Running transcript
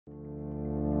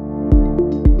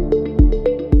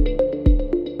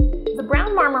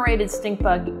marmorated stink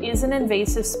bug is an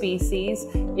invasive species.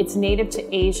 It's native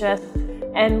to Asia,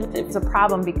 and it's a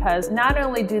problem because not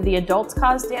only do the adults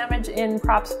cause damage in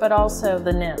crops, but also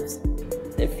the nymphs.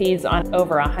 It feeds on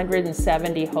over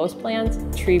 170 host plants,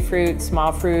 tree fruit,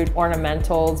 small fruit,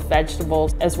 ornamentals,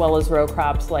 vegetables, as well as row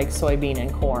crops like soybean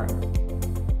and corn.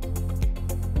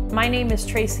 My name is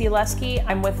Tracy Lesky.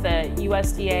 I'm with the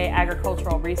USDA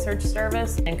Agricultural Research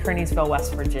Service in Kearneysville,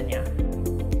 West Virginia.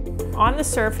 On the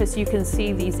surface, you can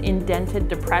see these indented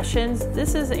depressions.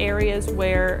 This is areas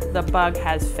where the bug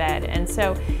has fed. And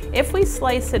so if we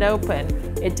slice it open,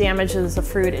 it damages the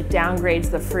fruit, it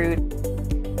downgrades the fruit.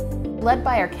 Led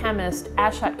by our chemist,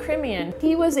 Ashot Krimian,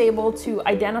 he was able to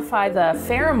identify the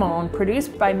pheromone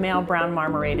produced by male brown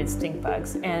marmorated stink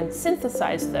bugs and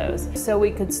synthesize those so we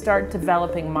could start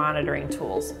developing monitoring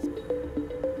tools.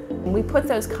 We put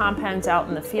those compounds out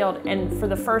in the field, and for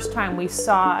the first time we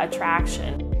saw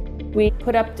attraction. We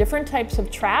put up different types of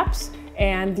traps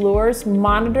and lures,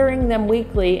 monitoring them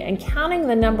weekly and counting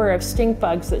the number of stink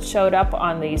bugs that showed up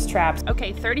on these traps.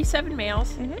 Okay, 37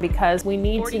 males. Because we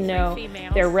need to know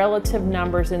females. their relative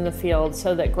numbers in the field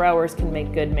so that growers can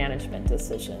make good management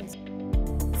decisions.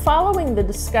 Following the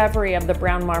discovery of the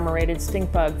brown marmorated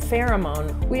stink bug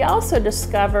pheromone, we also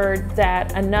discovered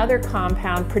that another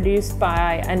compound produced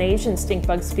by an Asian stink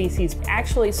bug species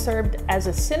actually served as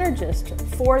a synergist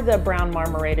for the brown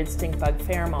marmorated stink bug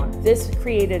pheromone. This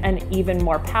created an even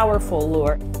more powerful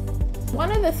lure.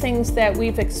 One of the things that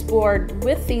we've explored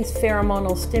with these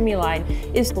pheromonal stimuli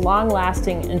is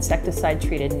long-lasting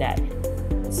insecticide-treated net.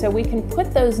 So we can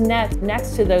put those nets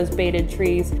next to those baited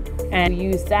trees and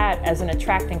use that as an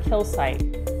attract and kill site.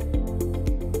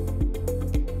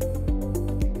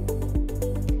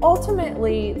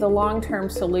 Ultimately, the long-term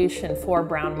solution for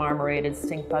brown marmorated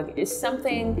stink bug is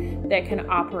something that can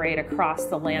operate across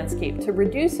the landscape to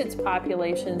reduce its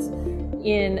populations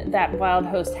in that wild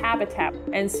host habitat.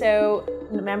 And so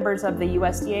the members of the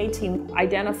USDA team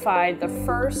identified the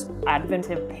first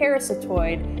adventive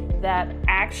parasitoid that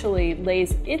actually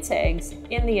lays its eggs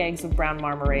in the eggs of brown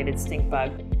marmorated stink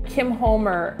bug. Kim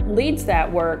Holmer leads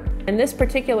that work, and this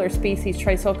particular species,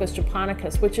 Trisulcus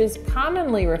japonicus, which is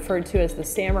commonly referred to as the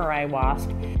samurai wasp,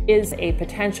 is a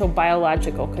potential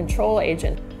biological control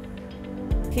agent.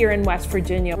 Here in West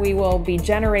Virginia, we will be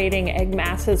generating egg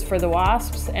masses for the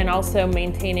wasps and also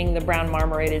maintaining the brown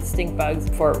marmorated stink bugs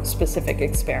for specific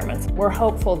experiments. We're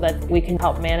hopeful that we can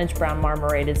help manage brown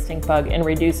marmorated stink bug and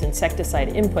reduce insecticide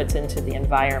inputs into the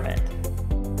environment.